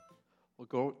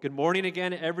Well, good morning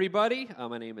again, everybody.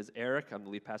 My name is Eric. I'm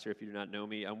the lead pastor if you do not know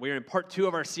me. We're in part 2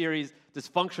 of our series,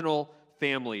 Dysfunctional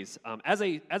Families. As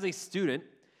a student,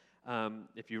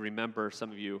 if you remember,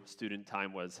 some of you, student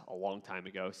time was a long time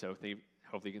ago, so hopefully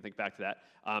you can think back to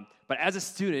that. But as a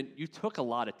student, you took a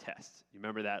lot of tests. You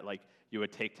remember that? Like, you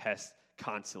would take tests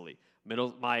constantly.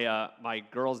 My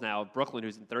girls now, Brooklyn,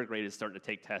 who's in 3rd grade, is starting to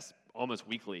take tests almost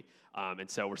weekly. And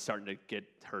so we're starting to get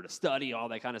her to study, all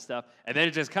that kind of stuff. And then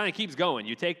it just kind of keeps going.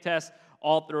 You take tests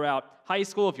all throughout high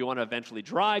school. If you want to eventually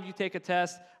drive, you take a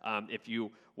test. If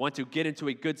you want to get into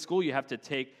a good school, you have to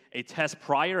take a test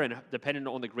prior. And depending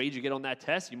on the grade you get on that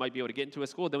test, you might be able to get into a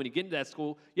school. Then when you get into that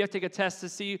school, you have to take a test to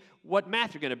see what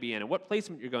math you're going to be in and what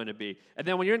placement you're going to be. And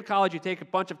then when you're in college, you take a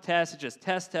bunch of tests. It's just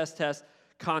test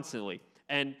constantly.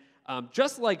 And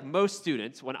just like most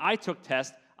students, when I took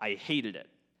tests, I hated it.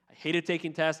 I hated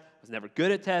taking tests. I was never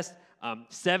good at tests.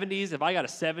 70s, if I got a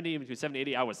 70, between 70 and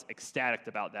 80, I was ecstatic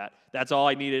about that. That's all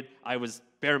I needed. I was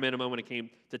bare minimum when it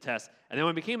came to tests. And then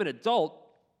when I became an adult,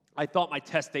 I thought my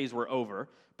test days were over.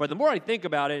 But the more I think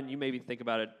about it, and you maybe think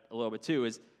about it a little bit too,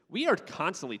 is we are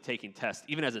constantly taking tests,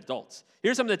 even as adults.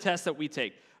 Here's some of the tests that we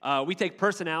take. We take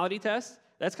personality tests.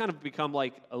 That's kind of become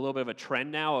like a little bit of a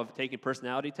trend now of taking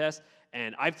personality tests.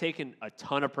 And I've taken a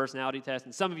ton of personality tests.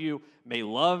 And some of you may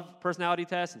love personality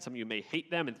tests, and some of you may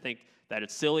hate them and think that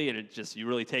it's silly, and you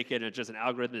really take it, and it's just an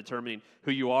algorithm determining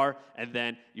who you are, and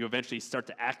then you eventually start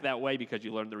to act that way because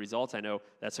you learn the results. I know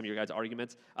that's some of your guys'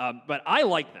 arguments. But I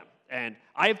like them. And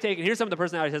here's some of the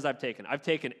personality tests I've taken. I've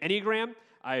taken Enneagram.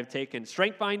 I've taken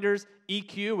Strength Finders,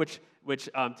 EQ, which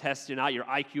tests not your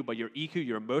IQ, but your EQ,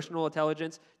 your emotional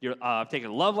intelligence. I've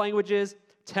taken love languages,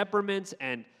 temperaments,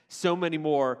 and so many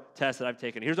more tests that I've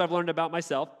taken. Here's what I've learned about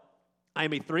myself. I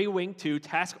am a 3-wing 2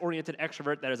 task-oriented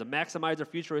extrovert that is a maximizer,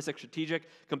 futuristic, strategic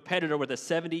competitor with a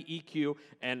 70 EQ,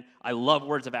 and I love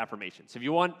words of affirmation. So if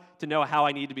you want to know how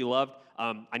I need to be loved,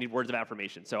 I need words of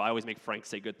affirmation. So I always make Frank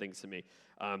say good things to me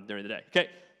during the day. Okay,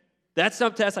 that's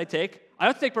some tests I take. I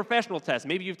also take professional tests.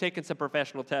 Maybe you've taken some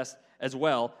professional tests as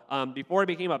well. Before I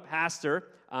became a pastor,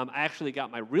 I actually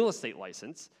got my real estate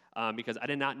license. Because I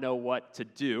did not know what to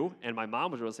do, and my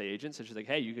mom was a real estate agent, so she's like,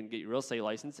 hey, you can get your real estate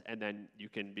license, and then you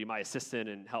can be my assistant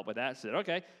and help with that. So I said,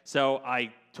 okay. So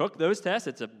I took those tests.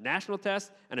 It's a national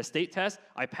test and a state test.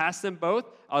 I passed them both.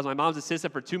 I was my mom's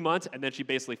assistant for 2 months, and then she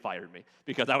basically fired me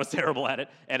because I was terrible at it,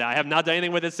 and I have not done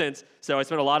anything with it since. So I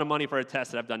spent a lot of money for a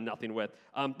test that I've done nothing with.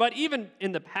 But even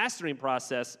in the pastoring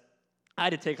process, I had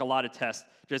to take a lot of tests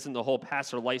just in the whole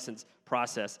pastor license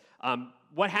process.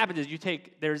 What happens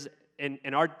is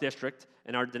in our district,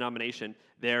 in our denomination,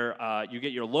 you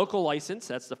get your local license.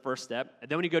 That's the first step. And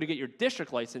then when you go to get your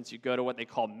district license, you go to what they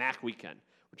call MAC weekend,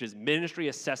 which is Ministry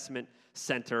Assessment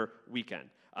Center weekend.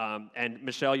 And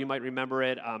Michelle, you might remember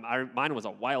it. Mine was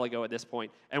a while ago at this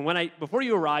point. And before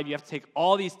you arrive, you have to take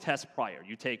all these tests prior.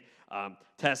 You take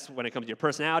tests when it comes to your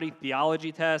personality,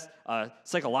 theology tests,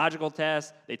 psychological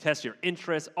tests. They test your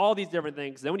interests, all these different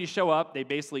things. Then when you show up, they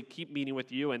basically keep meeting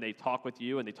with you, and they talk with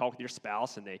you, and they talk with your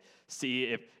spouse, and they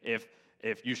see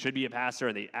if you should be a pastor,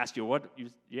 and they ask you, what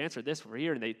you answered this for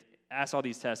here, and they ask all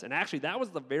these tests. And actually, that was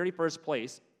the very first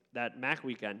place, that MAC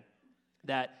weekend,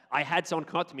 that I had someone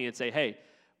come up to me and say, hey,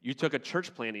 you took a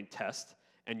church planning test,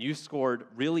 and you scored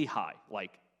really high,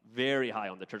 like very high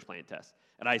on the church planning test.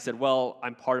 And I said, well,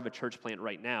 I'm part of a church plant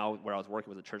right now where I was working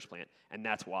with a church plant, and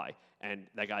that's why. And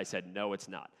that guy said, no, it's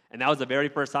not. And that was the very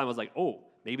first time I was like, oh,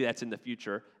 maybe that's in the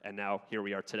future, and now here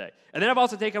we are today. And then I've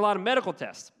also taken a lot of medical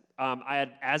tests. I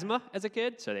had asthma as a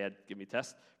kid, so they had to give me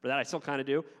tests for that. I still kind of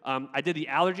do. I did the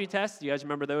allergy test. Do you guys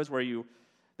remember those where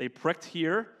they pricked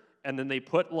here, and then they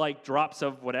put like drops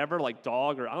of whatever, like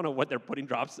dog, or I don't know what they're putting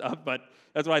drops of, but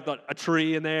that's what I thought, a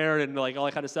tree in there and like all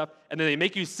that kind of stuff. And then they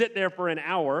make you sit there for an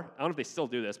hour. I don't know if they still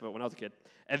do this, but when I was a kid.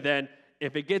 And then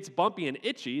if it gets bumpy and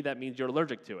itchy, that means you're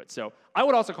allergic to it. So I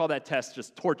would also call that test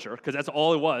just torture, because that's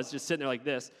all it was, just sitting there like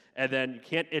this, and then you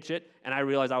can't itch it. And I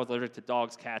realized I was allergic to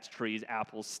dogs, cats, trees,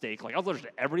 apples, steak. Like I was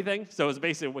allergic to everything. So it was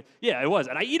basically, yeah, it was.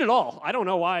 And I eat it all. I don't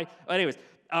know why. But anyways,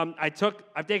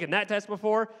 I've taken that test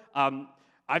before.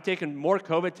 I've taken more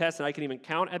COVID tests than I can even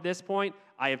count at this point.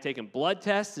 I have taken blood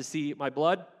tests to see my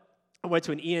blood. I went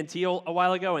to an ENT a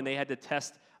while ago, and they had to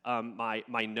test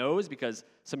my nose, because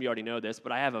some of you already know this,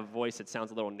 but I have a voice that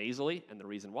sounds a little nasally, and the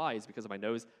reason why is because my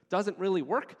nose doesn't really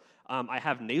work. I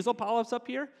have nasal polyps up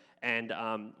here, and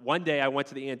one day I went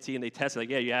to the ENT, and they tested, like,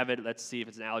 yeah, you have it. Let's see if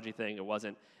it's an allergy thing. It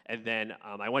wasn't. And then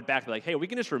I went back, like, hey, we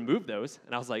can just remove those.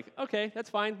 And I was like, okay, that's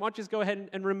fine. Why don't you just go ahead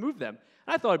and remove them?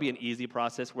 And I thought it'd be an easy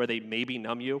process where they maybe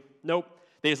numb you. Nope.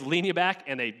 They just lean you back,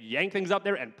 and they yank things up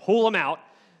there and pull them out.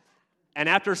 And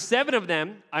after 7 of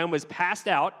them, I almost passed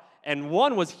out. and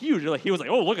one was huge. Like, he was like,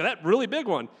 oh, look at that really big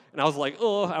one. And I was like,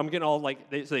 oh, I'm getting all like,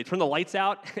 so they turned the lights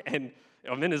out, and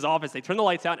I'm in his office. They turned the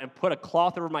lights out and put a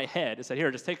cloth over my head and said,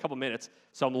 here, just take a couple minutes.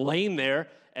 So I'm laying there,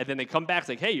 and then they come back. It's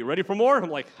like, hey, you ready for more? I'm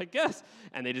like, I guess.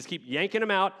 And they just keep yanking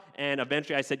them out, and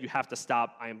eventually I said, you have to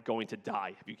stop. I am going to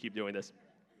die if you keep doing this.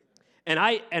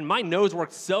 And my nose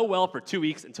worked so well for 2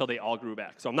 weeks until they all grew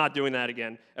back. So I'm not doing that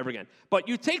ever again. But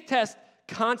you take tests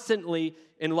constantly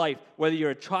in life, whether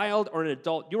you're a child or an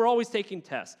adult. You're always taking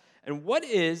tests. And what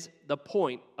is the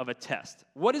point of a test?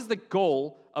 What is the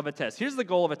goal of a test? Here's the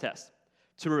goal of a test: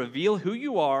 to reveal who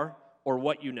you are or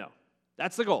what you know.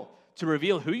 That's the goal, to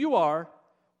reveal who you are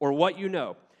or what you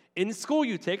know. In school,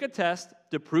 you take a test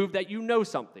to prove that you know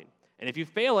something. And if you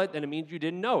fail it, then it means you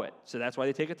didn't know it. So that's why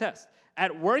they take a test.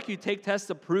 At work, you take tests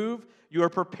to prove you are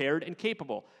prepared and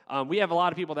capable. We have a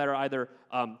lot of people that are either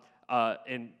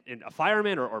in a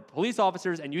fireman or police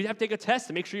officers, and you have to take a test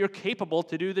to make sure you're capable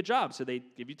to do the job. So they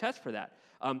give you tests for that.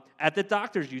 At the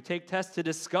doctors, you take tests to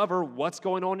discover what's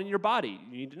going on in your body.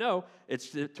 You need to know.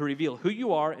 It's to reveal who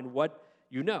you are and what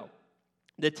you know.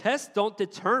 The tests don't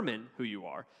determine who you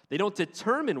are. They don't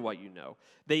determine what you know.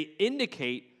 They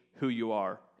indicate who you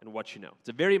are and what you know. It's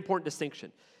a very important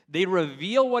distinction. They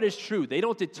reveal what is true. They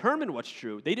don't determine what's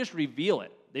true. They just reveal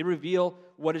it. They reveal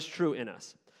what is true in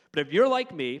us. But if you're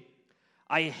like me,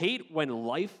 I hate when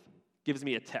life gives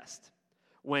me a test.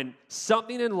 When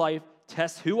something in life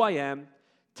tests who I am,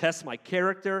 tests my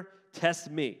character, tests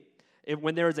me.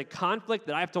 When there is a conflict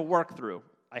that I have to work through,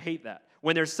 I hate that.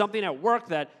 When there's something at work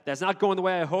that's not going the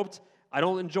way I hoped, I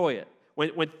don't enjoy it.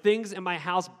 When things in my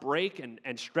house break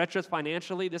and stretch us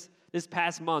financially, this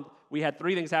past month, we had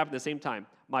 3 things happen at the same time.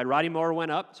 My riding mower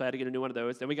went up, so I had to get a new one of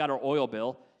those. Then we got our oil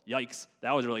bill. Yikes,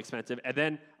 that was really expensive. And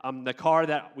then the car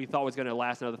that we thought was going to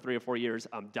last another 3 or 4 years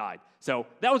died. So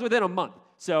that was within a month.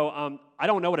 So I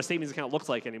don't know what a savings account looks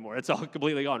like anymore. It's all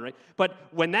completely gone, right? But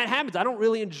when that happens, I don't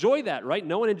really enjoy that, right?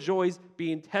 No one enjoys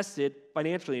being tested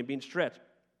financially and being stretched.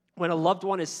 When a loved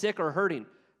one is sick or hurting,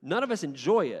 none of us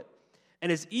enjoy it.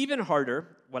 And it's even harder,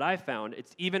 what I found,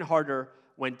 it's even harder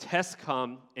when tests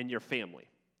come in your family.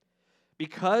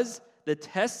 Because the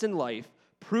tests in life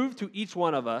prove to each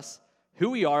one of us who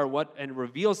we are, and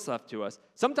reveal stuff to us.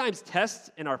 Sometimes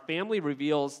tests in our family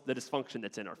reveals the dysfunction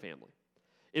that's in our family.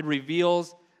 It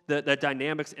reveals the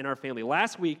dynamics in our family.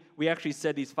 Last week, we actually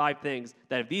said these 5 things,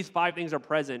 that if these 5 things are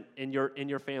present in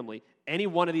your family, any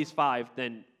one of these 5,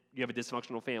 then you have a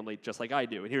dysfunctional family, just like I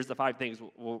do. And here's the 5 things.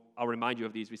 I'll remind you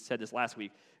of these. We said this last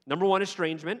week. Number 1,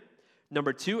 estrangement.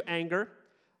 Number 2, anger.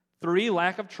 3,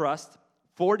 lack of trust.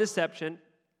 4, deception.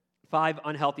 5,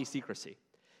 unhealthy secrecy.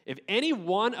 If any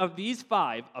one of these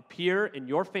 5 appear in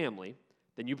your family,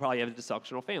 then you probably have a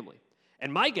dysfunctional family.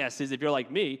 And my guess is, if you're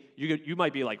like me, you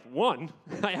might be like, 1,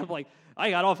 I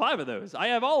got all 5 of those. I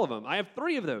have all of them. I have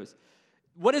 3 of those.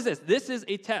 What is this? This is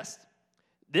a test.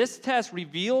 This test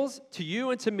reveals to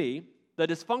you and to me the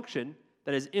dysfunction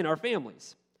that is in our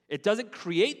families. It doesn't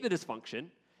create the dysfunction.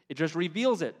 It just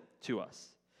reveals it to us.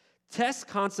 Tests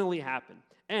constantly happen.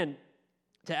 And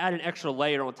to add an extra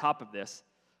layer on top of this,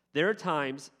 there are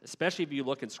times, especially if you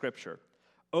look in Scripture,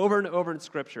 over and over in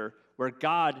Scripture, where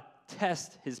God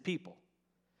tests his people.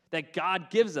 That God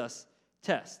gives us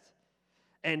tests.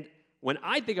 And when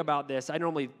I think about this, I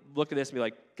normally look at this and be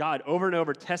like, God over and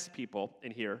over tests people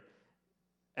in here.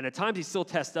 And at times he still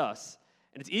tests us.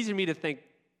 And it's easy for me to think,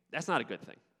 that's not a good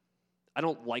thing. I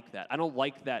don't like that. I don't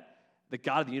like that the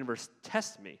God of the universe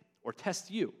tests me or tests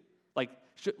you. Like,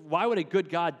 why would a good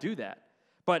God do that?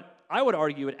 But I would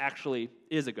argue it actually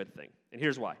is a good thing. And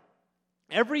here's why.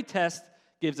 Every test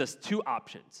gives us 2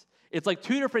 options. It's like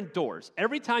 2 different doors.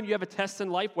 Every time you have a test in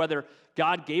life, whether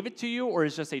God gave it to you or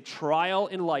it's just a trial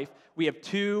in life, we have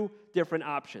 2 different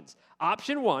options.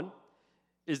 Option 1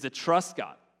 is to trust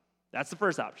God. That's the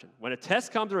first option. When a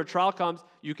test comes or a trial comes,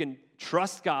 you can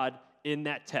trust God in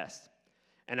that test.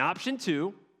 And option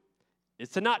 2 is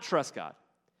to not trust God,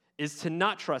 is to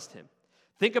not trust him.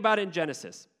 Think about it in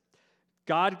Genesis.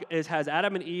 God has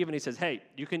Adam and Eve, and he says, hey,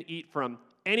 you can eat from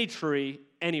any tree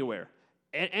anywhere.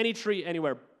 Any tree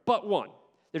anywhere but one.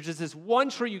 There's just this one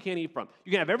tree you can't eat from.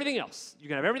 You can have everything else. You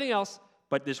can have everything else,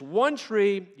 but this one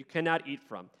tree you cannot eat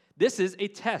from. This is a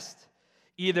test.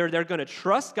 Either they're going to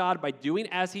trust God by doing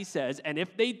as he says, and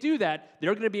if they do that,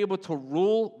 they're going to be able to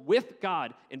rule with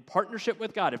God, in partnership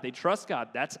with God. If they trust God,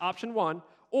 that's option 1.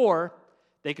 Or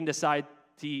they can decide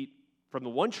to eat from the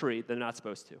one tree they're not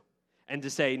supposed to. And to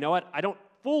say, you know what, I don't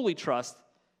fully trust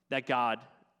that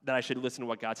I should listen to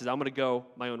what God says. I'm going to go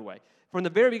my own way. From the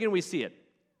very beginning, we see it.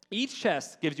 Each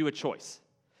test gives you a choice.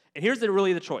 And here's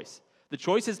really the choice. The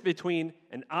choice is between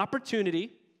an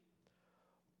opportunity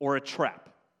or a trap.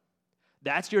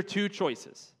 That's your two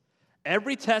choices.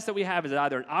 Every test that we have is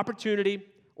either an opportunity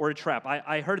or a trap.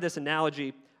 I heard this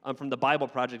analogy from the Bible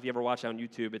Project. If you ever watch it on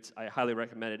YouTube, I highly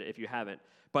recommend it if you haven't.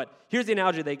 But here's the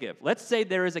analogy they give. Let's say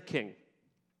there is a king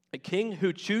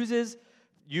who chooses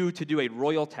you to do a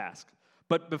royal task.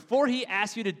 But before he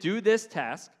asks you to do this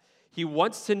task, he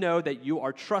wants to know that you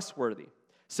are trustworthy.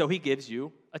 So he gives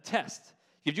you a test.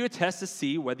 He gives you a test to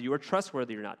see whether you are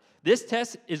trustworthy or not. This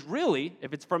test is really,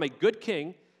 if it's from a good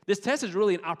king, this test is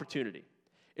really an opportunity.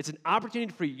 It's an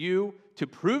opportunity for you to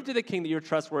prove to the king that you're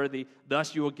trustworthy,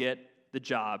 thus you will get the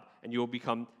job, and you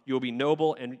will be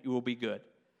noble, and you will be good.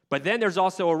 But then there's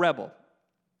also a rebel,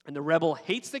 and the rebel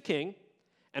hates the king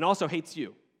and also hates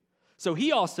you. So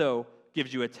he also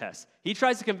gives you a test. He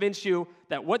tries to convince you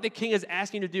that what the king is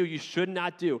asking you to do, you should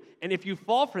not do. And if you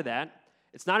fall for that,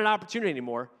 it's not an opportunity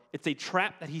anymore. It's a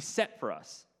trap that he set for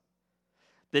us.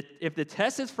 That if the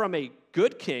test is from a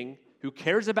good king who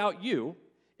cares about you,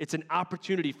 it's an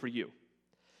opportunity for you.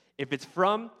 If it's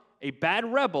from a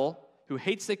bad rebel who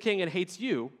hates the king and hates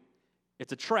you,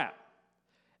 it's a trap.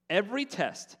 Every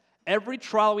test, every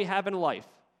trial we have in life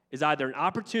is either an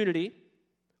opportunity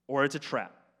or it's a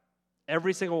trap.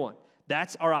 Every single one.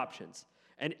 That's our options.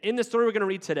 And in the story we're going to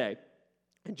read today,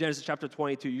 in Genesis chapter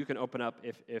 22, you can open up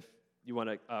if you want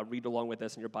to read along with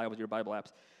us in your Bible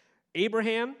apps.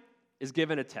 Abraham is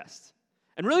given a test.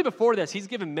 And really before this, he's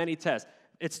given many tests.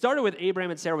 It started with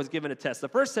Abraham and Sarah was given a test. The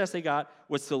first test they got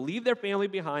was to leave their family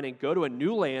behind and go to a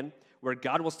new land where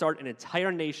God will start an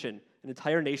entire nation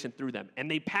through them. And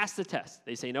they passed the test.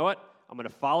 They say, you know what? I'm going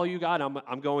to follow you, God.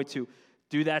 I'm going to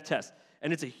do that test.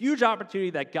 And it's a huge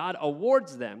opportunity that God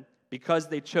awards them because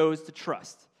they chose to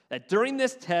trust. That during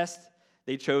this test,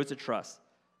 they chose to trust.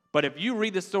 But if you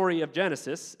read the story of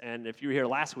Genesis, and if you were here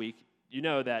last week, you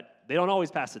know that they don't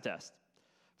always pass the test.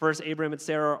 First, Abraham and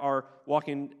Sarah are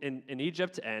walking in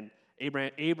Egypt, and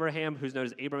Abraham, who's known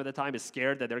as Abram at the time, is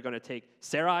scared that they're going to take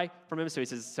Sarai from him,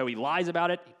 so he lies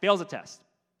about it. He fails the test.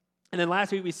 And then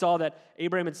last week we saw that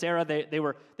Abraham and Sarah, they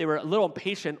were a little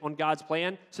impatient on God's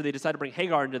plan, so they decided to bring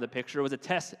Hagar into the picture. It was a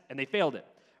test, and they failed it.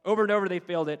 Over and over they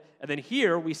failed it, and then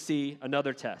here we see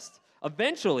another test.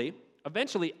 Eventually,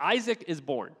 Isaac is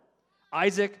born.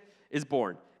 Isaac is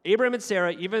born. Abraham and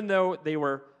Sarah, even though they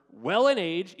were well in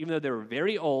age, even though they were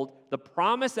very old, the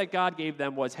promise that God gave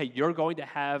them was, hey, you're going to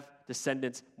have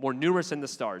descendants more numerous than the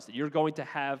stars, that you're going to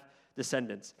have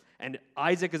descendants. And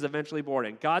Isaac is eventually born.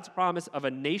 And God's promise of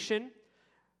a nation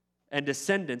and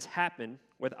descendants happened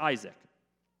with Isaac.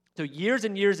 So years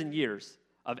and years and years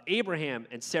of Abraham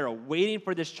and Sarah waiting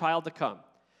for this child to come.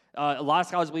 A lot of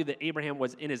scholars believe that Abraham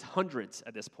was in his hundreds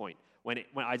at this point when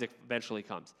Isaac eventually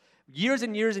comes. Years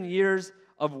and years and years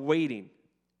of waiting.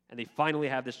 And they finally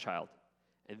have this child.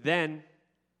 And then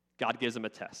God gives them a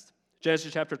test.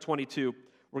 Genesis chapter 22,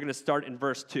 we're going to start in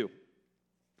verse 2.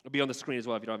 It'll be on the screen as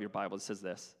well if you don't have your Bible. It says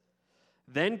this.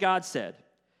 Then God said,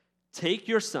 take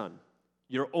your son,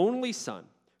 your only son,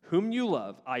 whom you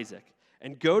love, Isaac,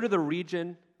 and go to the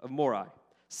region of Moriah.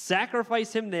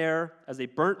 Sacrifice him there as a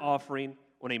burnt offering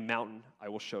on a mountain I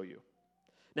will show you.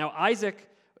 Now Isaac,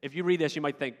 if you read this, you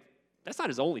might think, that's not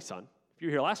his only son. If you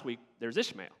were here last week, there's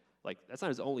Ishmael. Like, that's not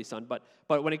his only son.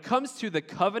 But when it comes to the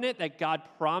covenant that God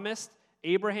promised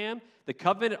Abraham, the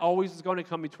covenant always was going to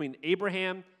come between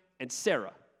Abraham and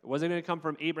Sarah. It wasn't going to come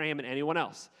from Abraham and anyone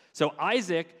else. So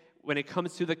Isaac, when it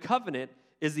comes to the covenant,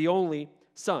 is the only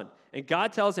son. And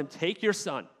God tells him, take your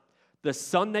son, the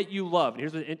son that you love. And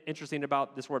here's what's interesting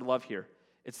about this word love here.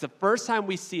 It's the first time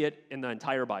we see it in the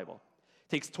entire Bible.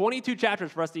 It takes 22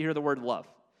 chapters for us to hear the word love.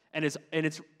 And it's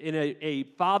in a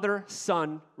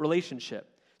father-son relationship.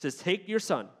 It says, take your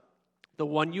son, the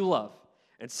one you love,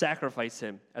 and sacrifice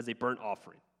him as a burnt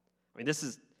offering. I mean, this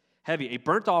is heavy. A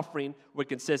burnt offering would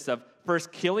consist of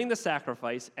first killing the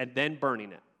sacrifice and then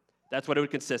burning it. That's what it would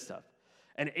consist of.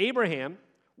 And Abraham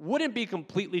wouldn't be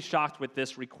completely shocked with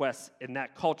this request in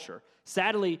that culture.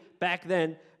 Sadly, back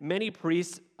then, many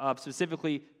priests of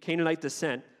specifically Canaanite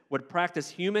descent would practice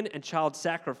human and child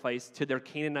sacrifice to their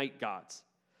Canaanite gods.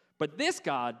 But this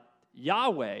God,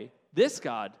 Yahweh, this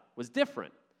God was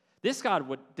different. This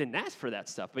God didn't ask for that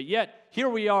stuff, but yet here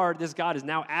we are, this God is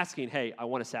now asking, hey, I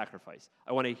want a sacrifice.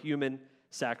 I want a human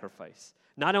sacrifice.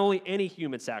 Not only any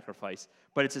human sacrifice,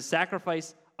 but it's a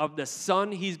sacrifice of the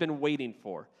son he's been waiting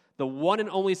for. The one and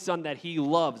only son that he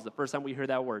loves, the first time we hear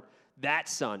that word, that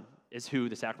son is who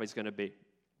the sacrifice is going to be.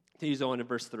 Continues on in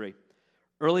verse 3.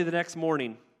 Early the next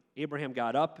morning, Abraham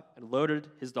got up and loaded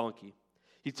his donkey.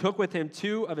 He took with him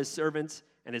 2 of his servants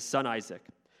and his son Isaac.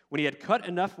 When he had cut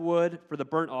enough wood for the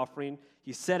burnt offering,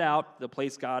 he set out to the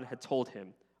place God had told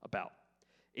him about.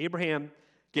 Abraham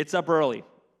gets up early.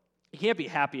 he can't be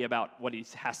happy about what he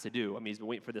has to do. I mean, he's been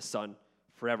waiting for this son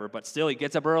forever. But still, he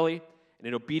gets up early, and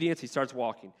in obedience, he starts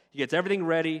walking. He gets everything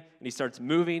ready, and he starts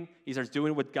moving. He starts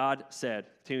doing what God said.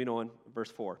 Continuing on,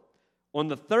 verse 4. On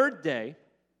the third day,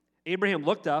 Abraham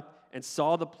looked up and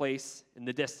saw the place in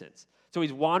the distance. So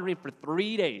he's wandering for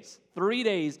 3 days. 3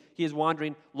 days he is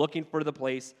wandering, looking for the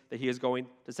place that he is going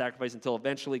to sacrifice until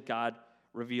eventually God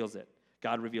reveals it.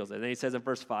 God reveals it. And then he says in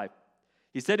verse 5,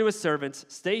 he said to his servants,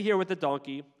 "Stay here with the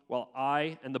donkey while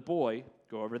I and the boy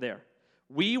go over there.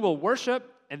 We will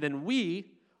worship, and then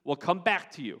we will come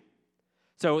back to you."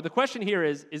 So the question here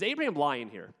is Abraham lying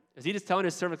here? Is he just telling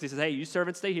his servants, he says, "Hey, you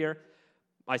servants stay here.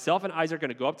 Myself and Isaac are going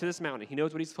to go up to this mountain." He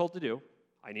knows what he's told to do.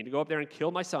 I need to go up there and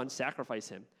kill my son, sacrifice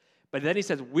him. But then he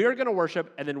says, we're going to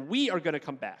worship, and then we are going to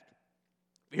come back.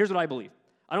 Here's what I believe.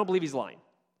 I don't believe he's lying.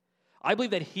 I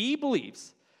believe that he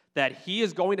believes that he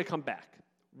is going to come back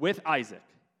with Isaac.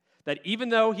 That even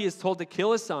though he is told to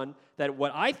kill his son, that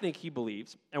what I think he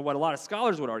believes, and what a lot of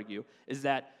scholars would argue, is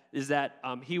that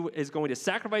he is going to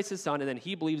sacrifice his son, and then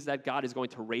he believes that God is going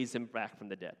to raise him back from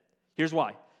the dead. Here's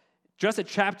why. Just a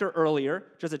chapter earlier,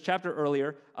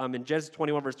 in Genesis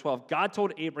 21, verse 12, God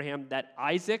told Abraham that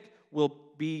Isaac will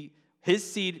be, his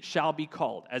seed shall be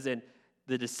called, as in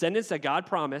the descendants that God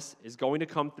promised is going to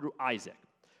come through Isaac.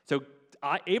 So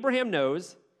Abraham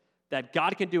knows that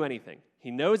God can do anything.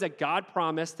 He knows that God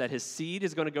promised that his seed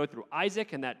is going to go through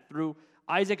Isaac, and that through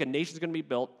Isaac a nation is going to be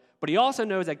built. But he also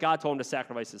knows that God told him to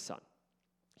sacrifice his son.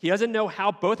 He doesn't know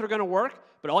how both are going to work,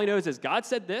 but all he knows is God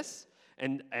said this,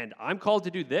 and I'm called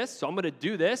to do this, so I'm going to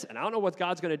do this, and I don't know what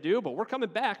God's going to do, but we're coming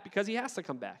back because he has to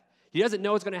come back. He doesn't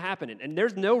know what's going to happen, and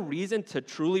there's no reason to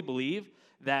truly believe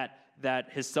that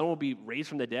his son will be raised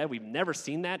from the dead. We've never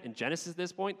seen that in Genesis at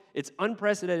this point. It's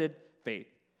unprecedented faith.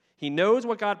 He knows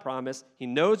what God promised. He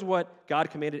knows what God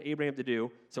commanded Abraham to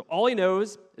do. So all he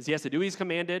knows is he has to do what he's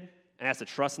commanded and has to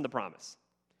trust in the promise.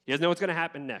 He doesn't know what's going to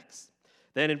happen next.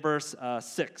 Then in verse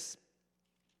 6,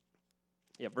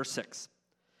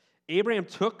 Abraham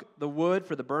took the wood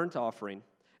for the burnt offering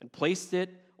and placed it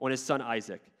on his son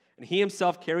Isaac, and he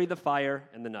himself carried the fire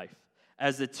and the knife.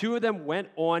 As the two of them went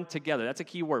on together, that's a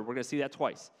key word. We're going to see that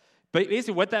twice. But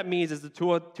basically what that means is the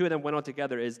two of them went on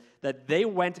together is that they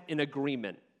went in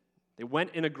agreement. They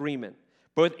went in agreement.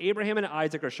 Both Abraham and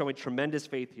Isaac are showing tremendous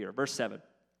faith here. Verse 7.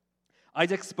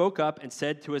 Isaac spoke up and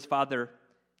said to his father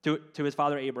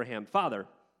Abraham, "Father."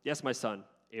 "Yes, my son,"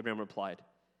 Abraham replied.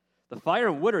 "The fire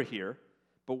and wood are here,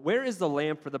 but where is the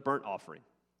lamb for the burnt offering?"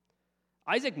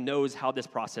 Isaac knows how this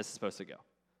process is supposed to go.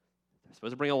 They're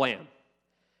supposed to bring a lamb,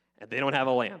 and they don't have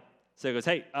a lamb. So he goes,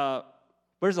 "Hey,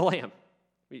 where's the lamb?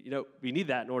 We need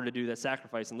that in order to do that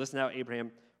sacrifice." And listen to how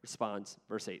Abraham responds.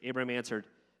 Verse 8, Abraham answered,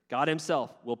 "God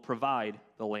himself will provide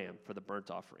the lamb for the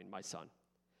burnt offering, my son."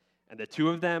 And the two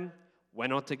of them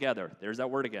went on together. There's that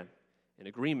word again. In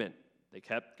agreement, they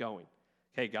kept going.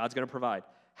 Okay, God's going to provide.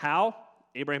 How?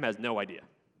 Abraham has no idea.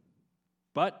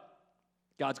 But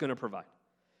God's going to provide.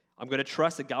 I'm going to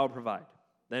trust that God will provide.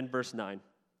 Then verse 9.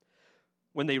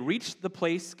 When they reached the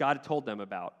place God had told them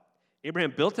about,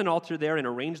 Abraham built an altar there and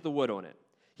arranged the wood on it.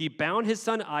 He bound his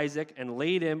son Isaac and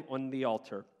laid him on the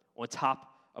altar on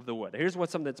top of the wood. Here's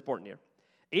what's something that's important here.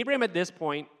 Abraham at this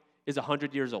point is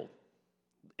 100 years old,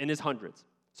 in his hundreds.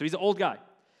 So he's an old guy.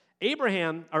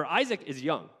 Isaac is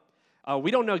young. We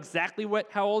don't know exactly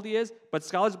how old he is, but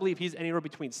scholars believe he's anywhere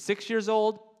between 6 years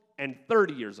old and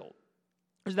 30 years old.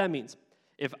 What that means?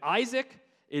 If Isaac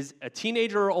is a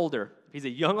teenager or older, if he's a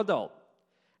young adult,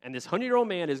 and this 100-year-old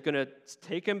man is going to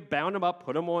take him, bound him up,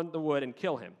 put him on the wood, and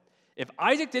kill him. If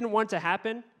Isaac didn't want it to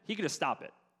happen, he could just stop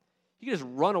it. He could just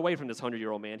run away from this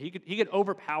 100-year-old man. He could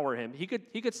overpower him. He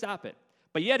could stop it.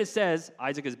 But yet it says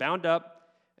Isaac is bound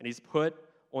up and he's put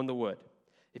on the wood.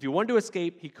 If he wanted to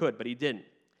escape, he could, but he didn't.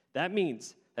 That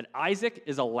means that Isaac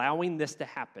is allowing this to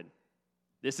happen.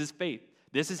 This is faith.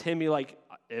 This is him.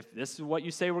 If this is what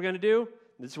you say we're going to do,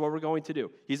 this is what we're going to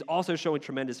do. He's also showing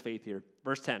tremendous faith here.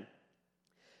 Verse 10.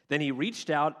 Then he reached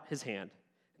out his hand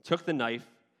and took the knife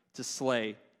to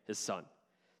slay his son.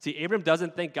 See, Abraham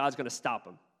doesn't think God's going to stop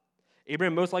him.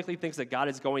 Abraham most likely thinks that God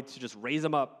is going to just raise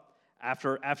him up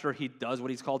after he does what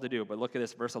he's called to do. But look at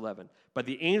this, verse 11. But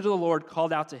the angel of the Lord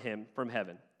called out to him from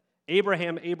heaven,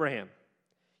 "Abraham, Abraham."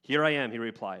 "Here I am," he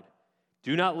replied.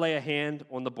 "Do not lay a hand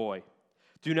on the boy.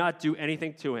 Do not do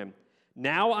anything to him.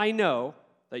 Now I know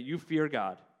that you fear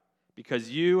God,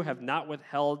 because you have not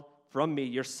withheld from me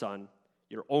your son,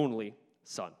 your only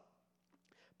son."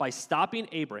 By stopping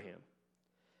Abraham,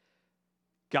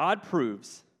 God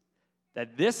proves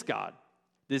that this God,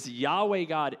 this Yahweh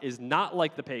God, is not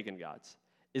like the pagan gods,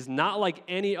 is not like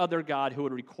any other God who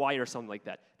would require something like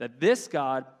that. That this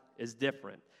God is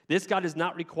different. This God does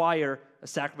not require a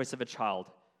sacrifice of a child.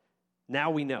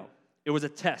 Now we know. It was a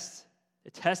test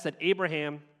that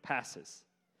Abraham passes.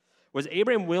 Was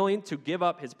Abraham willing to give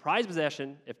up his prized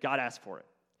possession if God asked for it?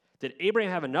 Did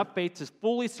Abraham have enough faith to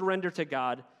fully surrender to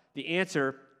God? The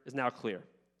answer is now clear.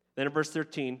 Then in verse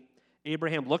 13,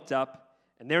 Abraham looked up,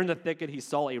 and there in the thicket he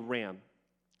saw a ram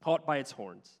caught by its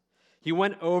horns. He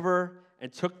went over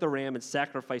and took the ram and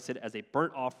sacrificed it as a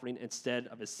burnt offering instead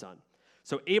of his son.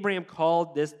 So Abraham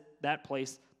called that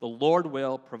place, the Lord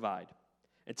will provide.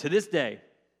 And to this day,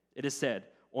 it is said,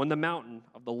 on the mountain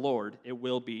of the Lord it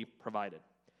will be provided.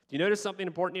 Do you notice something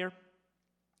important here?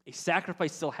 A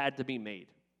sacrifice still had to be made.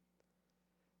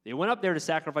 They went up there to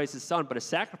sacrifice his son, but a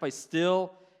sacrifice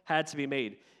still had to be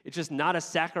made. It's just not a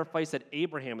sacrifice that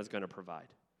Abraham is going to provide.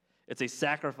 It's a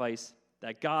sacrifice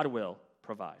that God will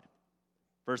provide.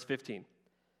 Verse 15.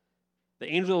 The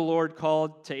angel of the Lord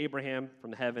called to Abraham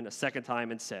from heaven a second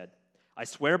time and said, I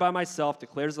swear by myself,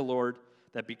 declares the Lord,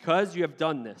 that because you have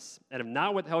done this and have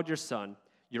not withheld your son,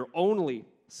 your only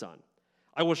son,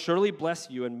 I will surely bless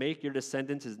you and make your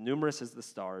descendants as numerous as the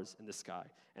stars in the sky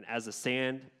and as the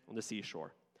sand on the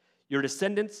seashore. Your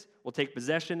descendants will take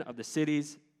possession of the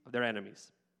cities of their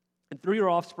enemies. And through your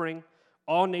offspring,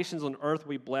 all nations on earth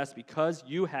will be blessed because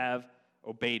you have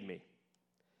obeyed me.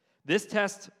 This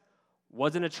test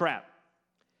wasn't a trap.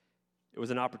 It was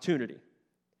an opportunity.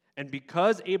 And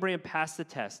because Abraham passed the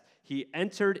test, he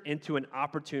entered into an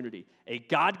opportunity, a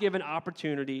God-given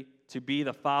opportunity to be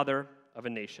the father of a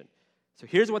nation. So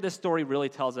here's what this story really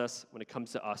tells us when it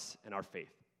comes to us and our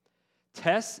faith.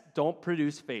 Tests don't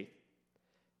produce faith.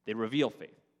 They reveal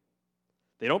faith.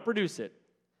 They don't produce it.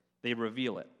 They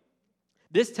reveal it.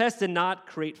 This test did not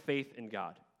create faith in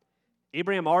God.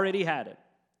 Abraham already had it.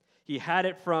 He had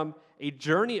it from a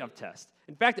journey of tests.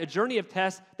 In fact, a journey of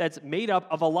tests that's made up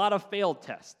of a lot of failed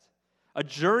tests. A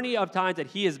journey of times that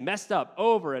he has messed up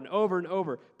over and over and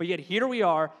over. But yet here we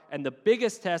are, and the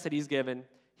biggest test that he's given,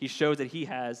 he shows that he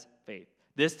has faith.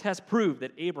 This test proved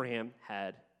that Abraham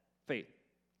had faith.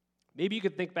 Maybe you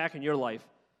could think back in your life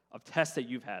of tests that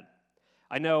you've had.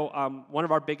 I know one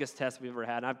of our biggest tests we've ever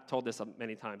had, and I've told this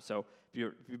many times, so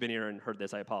if you've been here and heard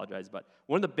this, I apologize, but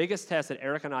one of the biggest tests that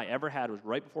Eric and I ever had was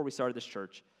right before we started this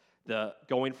church,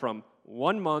 going from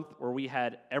 1 month where we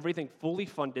had everything fully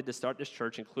funded to start this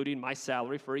church, including my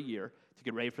salary for a year to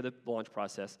get ready for the launch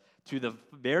process, to the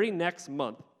very next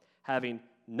month having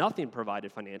nothing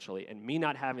provided financially and me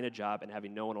not having a job and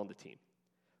having no one on the team.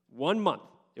 1 month.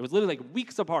 It was literally like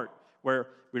weeks apart where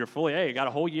we were fully, hey, got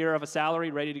a whole year of a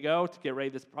salary ready to go to get ready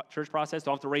for this church process.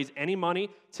 Don't have to raise any money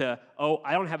to,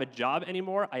 I don't have a job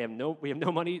anymore. We have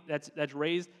no money that's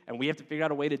raised, and we have to figure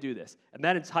out a way to do this. And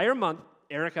that entire month,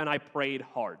 Erica and I prayed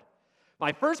hard.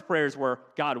 My first prayers were,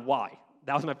 God, why?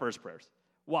 That was my first prayers.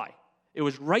 Why? It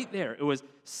was right there. It was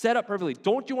set up perfectly.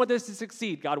 Don't you want this to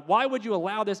succeed? God, why would you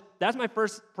allow this? That's my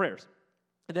first prayers.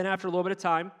 And then after a little bit of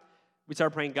time, we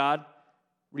started praying, God,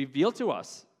 reveal to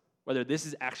us whether this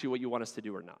is actually what you want us to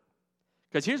do or not.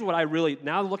 Because here's what I really,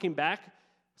 now looking back,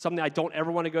 something I don't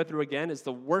ever want to go through again. It's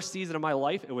the worst season of my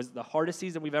life. It was the hardest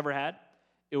season we've ever had.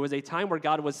 It was a time where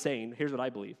God was saying, here's what I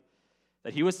believe,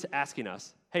 that he was asking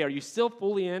us, hey, are you still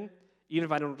fully in, even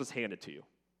if I don't just hand it to you?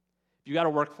 If you got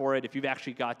to work for it, if you've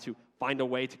actually got to find a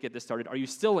way to get this started, are you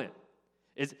still in?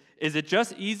 Is it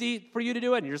just easy for you to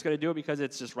do it, and you're just going to do it because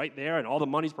it's just right there and all the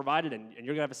money's provided and you're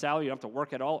going to have a salary, you don't have to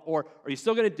work at all? Or are you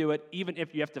still going to do it even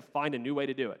if you have to find a new way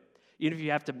to do it? Even if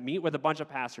you have to meet with a bunch of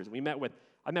pastors. I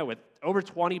met with over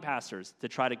 20 pastors to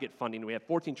try to get funding. We had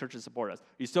 14 churches support us.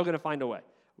 Are you still going to find a way?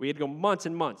 We had to go months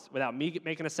and months without me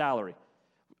making a salary.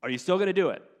 Are you still going to do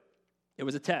it? It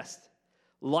was a test.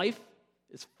 Life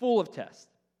is full of tests.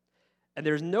 And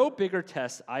there's no bigger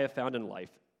test I have found in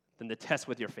life than the test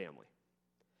with your family.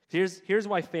 Here's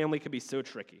why family can be so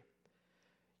tricky.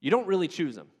 You don't really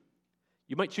choose them.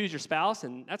 You might choose your spouse,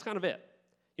 and that's kind of it.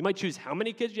 You might choose how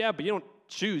many kids you have, but you don't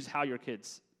choose how your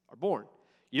kids are born.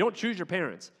 You don't choose your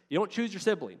parents. You don't choose your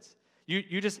siblings.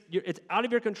 It's out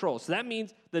of your control. So that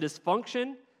means the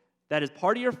dysfunction that is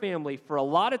part of your family for a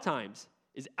lot of times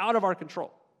is out of our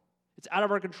control. It's out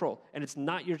of our control, and it's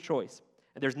not your choice.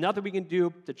 And there's nothing we can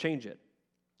do to change it.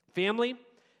 Family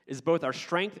is both our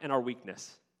strength and our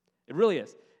weakness. It really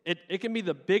is. It can be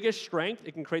the biggest strength.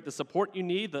 It can create the support you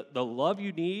need, the love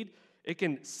you need. It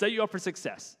can set you up for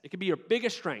success. It can be your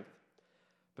biggest strength.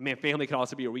 But man, family can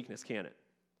also be your weakness, can't it?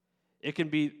 It can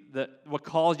be what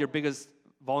caused your biggest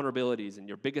vulnerabilities and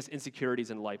your biggest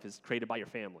insecurities in life is created by your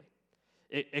family.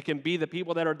 It can be the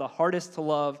people that are the hardest to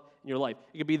love in your life.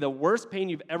 It can be the worst pain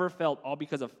you've ever felt, all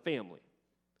because of family.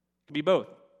 It can be both.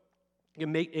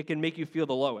 It can make you feel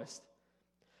the lowest.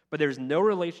 But there's no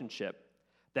relationship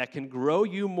that can grow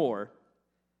you more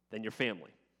than your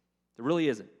family. There really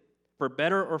isn't, for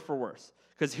better or for worse.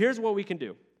 Because here's what we can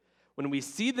do. When we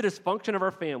see the dysfunction of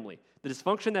our family, the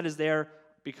dysfunction that is there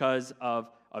because of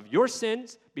your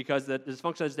sins, because the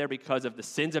dysfunction that is there because of the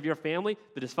sins of your family,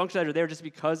 the dysfunction that are there just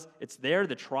because it's there,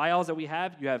 the trials that we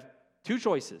have, you have two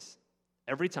choices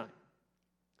every time.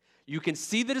 You can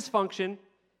see the dysfunction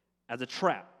as a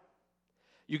trap.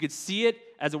 You can see it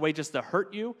as a way just to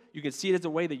hurt you. You can see it as a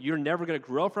way that you're never going to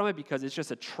grow from it because it's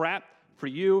just a trap for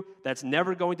you that's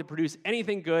never going to produce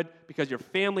anything good because your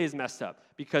family is messed up,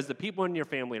 because the people in your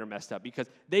family are messed up, because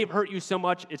they've hurt you so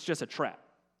much, it's just a trap.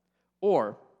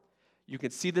 Or you can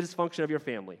see the dysfunction of your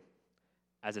family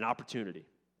as an opportunity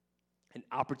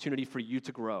for you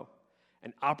to grow,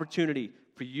 an opportunity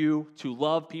for you to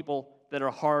love people that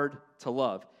are hard to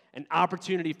love, an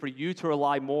opportunity for you to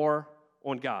rely more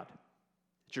on God.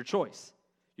 It's your choice.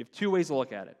 You have two ways to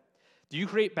look at it. Do you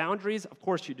create boundaries? Of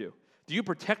course you do. Do you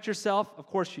protect yourself? Of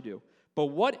course you do. But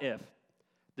what if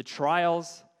the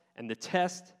trials and the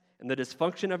test and the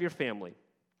dysfunction of your family,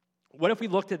 what if we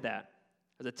looked at that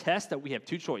as a test that we have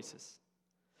two choices?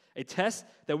 A test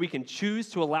that we can choose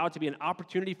to allow it to be an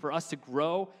opportunity for us to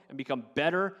grow and become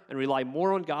better and rely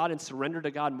more on God and surrender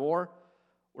to God more,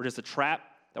 or just a trap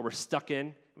that we're stuck in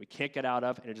and we can't get out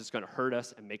of and it's just going to hurt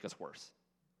us and make us worse.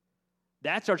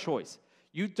 That's our choice.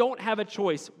 You don't have a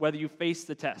choice whether you face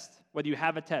the test, whether you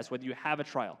have a test, whether you have a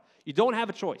trial. You don't have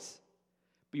a choice,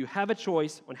 but you have a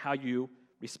choice on how you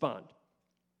respond.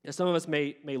 Now, some of us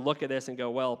may look at this and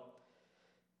go, well,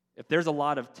 if there's a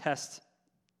lot of tests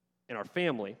in our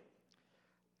family,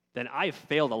 then I have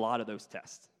failed a lot of those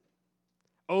tests.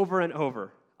 Over and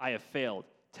over, I have failed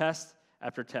test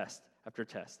after test after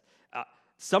test.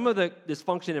 Some of the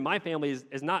dysfunction in my family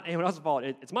is not anyone else's fault,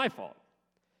 it's my fault.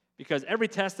 Because every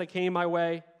test that came my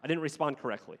way, I didn't respond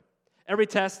correctly. Every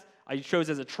test I chose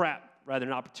as a trap rather than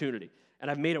an opportunity. And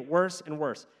I've made it worse and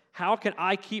worse. How can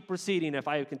I keep proceeding if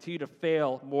I continue to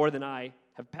fail more than I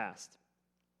have passed?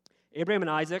 Abraham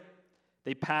and Isaac,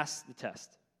 they passed the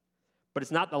test. But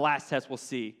it's not the last test we'll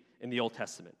see in the Old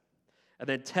Testament. And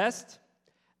then test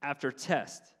after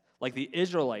test, like the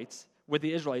Israelites,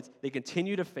 they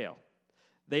continue to fail.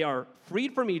 They are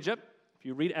freed from Egypt. If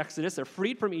you read Exodus, they're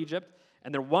freed from Egypt.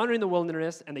 And they're wandering in the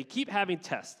wilderness, and they keep having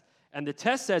tests. And the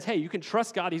test says, hey, you can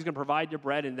trust God. He's going to provide your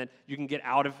bread, and then you can get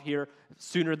out of here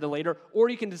sooner than later. Or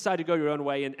you can decide to go your own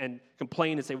way and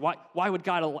complain and say, why would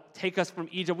God take us from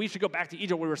Egypt? We should go back to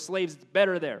Egypt where we were slaves. It's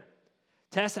better there.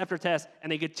 Test after test,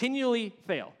 and they continually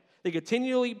fail. They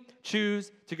continually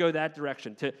choose to go that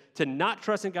direction, to not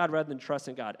trust in God rather than trust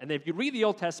in God. And if you read the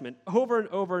Old Testament over and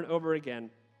over and over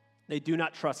again, they do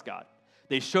not trust God.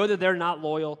 They show that they're not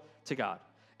loyal to God.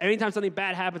 Anytime something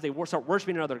bad happens, they start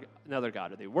worshiping another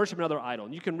god, or they worship another idol.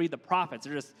 And you can read the prophets.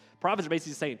 Prophets are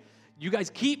basically saying, you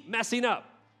guys keep messing up,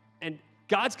 and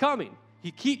God's coming.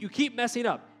 You keep messing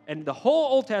up. And the whole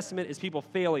Old Testament is people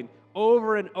failing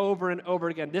over and over and over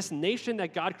again. This nation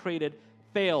that God created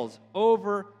fails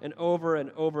over and over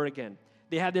and over again.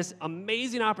 They have this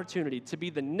amazing opportunity to be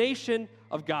the nation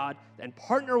of God and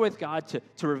partner with God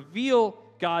to reveal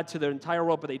God to the entire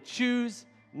world, but they choose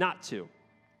not to.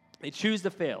 They choose to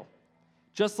fail,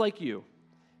 just like you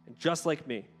and just like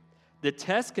me. The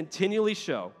tests continually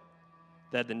show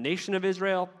that the nation of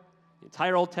Israel, the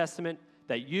entire Old Testament,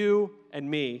 that you and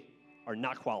me are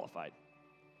not qualified,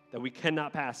 that we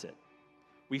cannot pass it.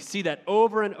 We see that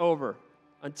over and over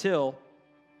until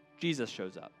Jesus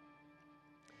shows up.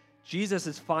 Jesus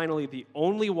is finally the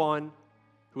only one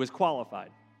who is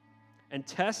qualified. And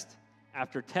test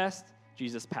after test,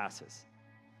 Jesus passes.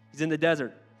 He's in the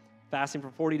desert, fasting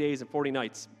for 40 days and 40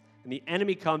 nights. And the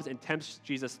enemy comes and tempts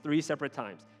Jesus 3 separate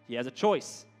times. He has a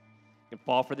choice. He can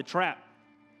fall for the trap,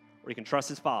 or he can trust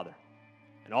his Father.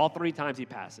 And all 3 times he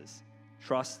passes.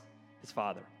 Trust his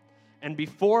Father. And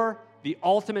before the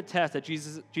ultimate test that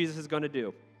Jesus is going to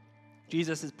do,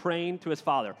 Jesus is praying to his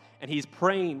Father. And he's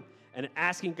praying and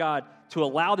asking God to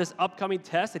allow this upcoming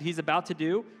test that he's about to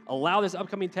do, allow this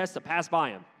upcoming test to pass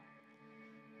by him.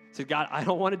 He said, God, I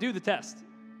don't want to do the test.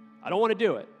 I don't want to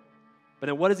do it. But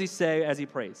then what does he say as he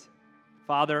prays?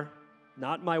 Father,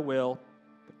 not my will,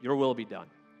 but your will be done.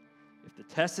 If the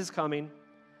test is coming,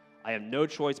 I have no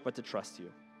choice but to trust you.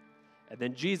 And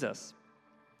then Jesus,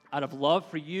 out of love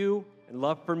for you and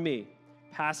love for me,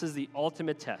 passes the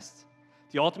ultimate test.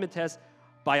 The ultimate test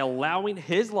by allowing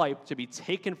his life to be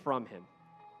taken from him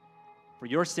for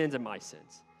your sins and my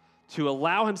sins. To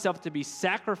allow himself to be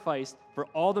sacrificed for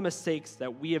all the mistakes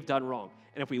that we have done wrong.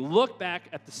 And if we look back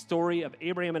at the story of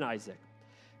Abraham and Isaac,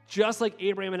 just like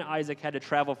Abraham and Isaac had to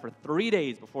travel for 3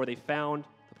 days before they found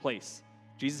the place.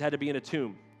 Jesus had to be in a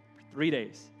tomb for 3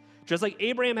 days. Just like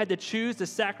Abraham had to choose to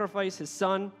sacrifice his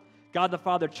son, God the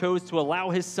Father chose to allow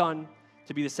his son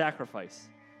to be the sacrifice.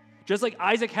 Just like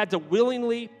Isaac had to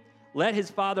willingly let his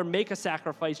father make a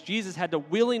sacrifice, Jesus had to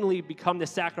willingly become the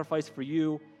sacrifice for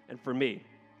you and for me.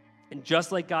 And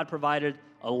just like God provided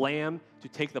a lamb to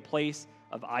take the place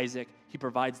of Isaac, he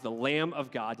provides the Lamb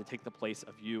of God to take the place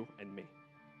of you and me.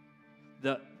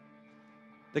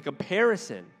 The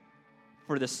comparison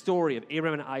for the story of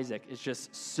Abraham and Isaac is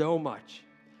just so much.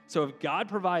 So if God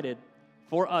provided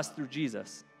for us through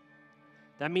Jesus,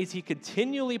 that means he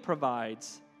continually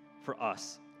provides for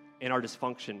us in our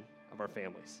dysfunction of our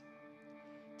families.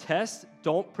 Tests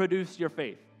don't produce your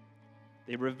faith.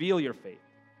 They reveal your faith.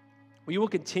 We will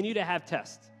continue to have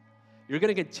tests. You're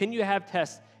going to continue to have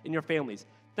tests in your families.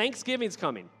 Thanksgiving's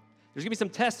coming. There's going to be some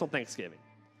tests on Thanksgiving.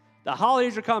 The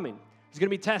holidays are coming. There's going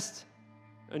to be tests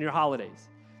on your holidays.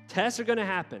 Tests are going to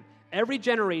happen. Every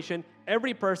generation,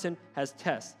 every person has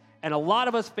tests. And a lot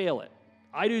of us fail it.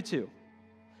 I do too.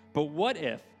 But what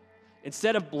if,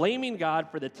 instead of blaming God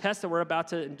for the test that we're about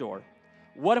to endure,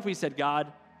 what if we said,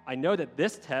 God, I know that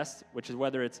this test, which is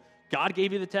whether it's God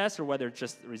gave you the test or whether it's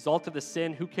just the result of the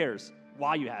sin, who cares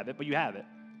why you have it, but you have it.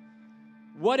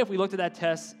 What if we looked at that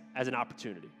test as an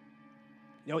opportunity?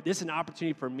 You know, this is an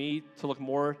opportunity for me to look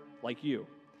more like you.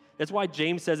 That's why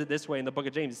James says it this way in the book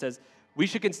of James. He says, we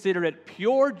should consider it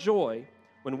pure joy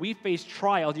when we face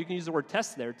trials. You can use the word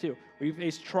test there too. We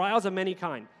face trials of many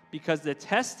kind because the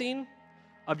testing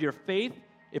of your faith,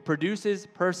 it produces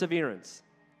perseverance.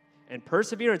 And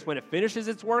perseverance, when it finishes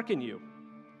its work in you,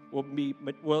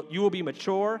 you will be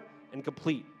mature and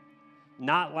complete,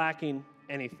 not lacking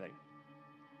anything.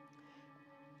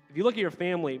 If you look at your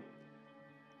family,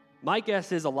 my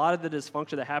guess is a lot of the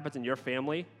dysfunction that happens in your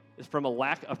family is from a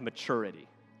lack of maturity,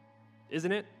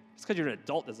 isn't it? Just because you're an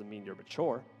adult doesn't mean you're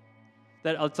mature.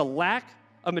 That it's a lack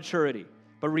of maturity.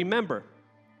 But remember,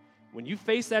 when you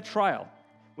face that trial,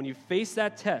 when you face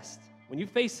that test, when you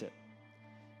face it,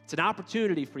 it's an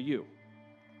opportunity for you.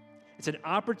 It's an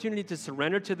opportunity to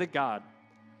surrender to the God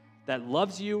that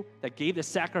loves you, that gave the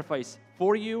sacrifice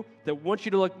for you, that wants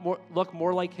you to look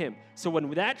more like him. So when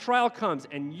that trial comes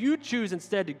and you choose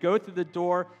instead to go through the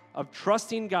door of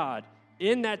trusting God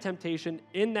in that temptation,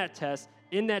 in that test,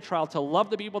 in that trial, to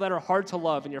love the people that are hard to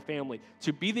love in your family,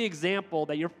 to be the example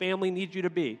that your family needs you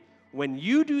to be, when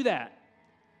you do that,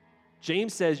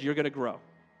 James says you're going to grow.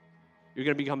 You're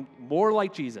going to become more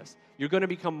like Jesus. You're going to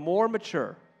become more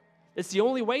mature. It's the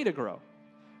only way to grow.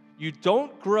 You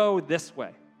don't grow this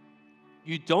way.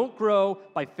 You don't grow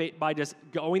by just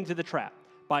going to the trap,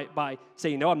 by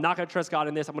saying, no, I'm not going to trust God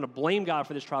in this. I'm going to blame God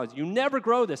for this trial. You never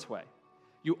grow this way.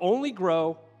 You only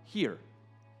grow here.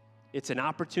 It's an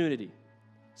opportunity.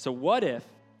 So what if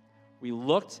we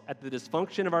looked at the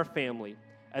dysfunction of our family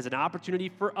as an opportunity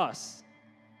for us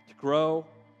to grow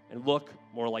and look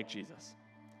more like Jesus?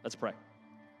 Let's pray.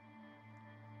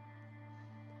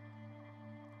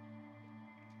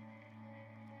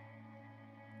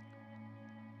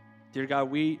 Dear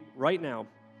God, we right now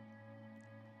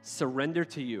surrender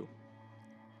to you,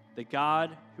 the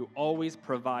God who always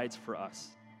provides for us.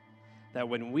 That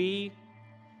when we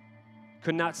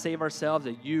could not save ourselves,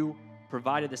 that you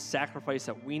provided the sacrifice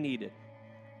that we needed.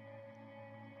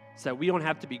 So that we don't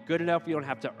have to be good enough, we don't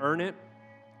have to earn it.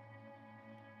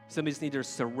 Simply just need to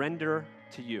surrender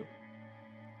to you.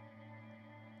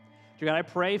 Dear God, I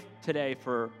pray today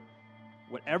for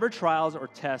whatever trials or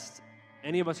tests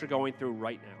any of us are going through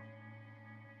right now.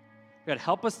 God,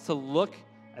 help us to look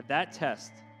at that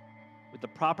test with the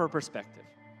proper perspective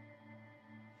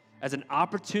as an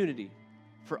opportunity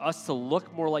for us to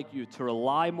look more like you, to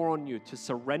rely more on you, to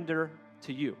surrender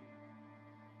to you.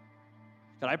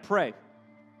 God, I pray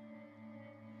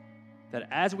that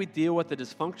as we deal with the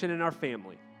dysfunction in our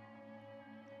family,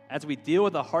 as we deal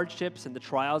with the hardships and the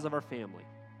trials of our family,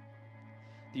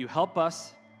 that you help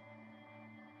us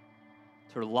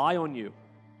to rely on you,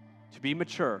 to be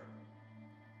mature,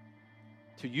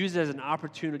 to use it as an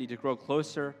opportunity to grow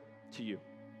closer to you.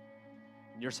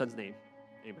 In your son's name,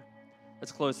 amen.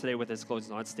 Let's close today with this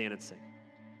closing. Let's stand and sing.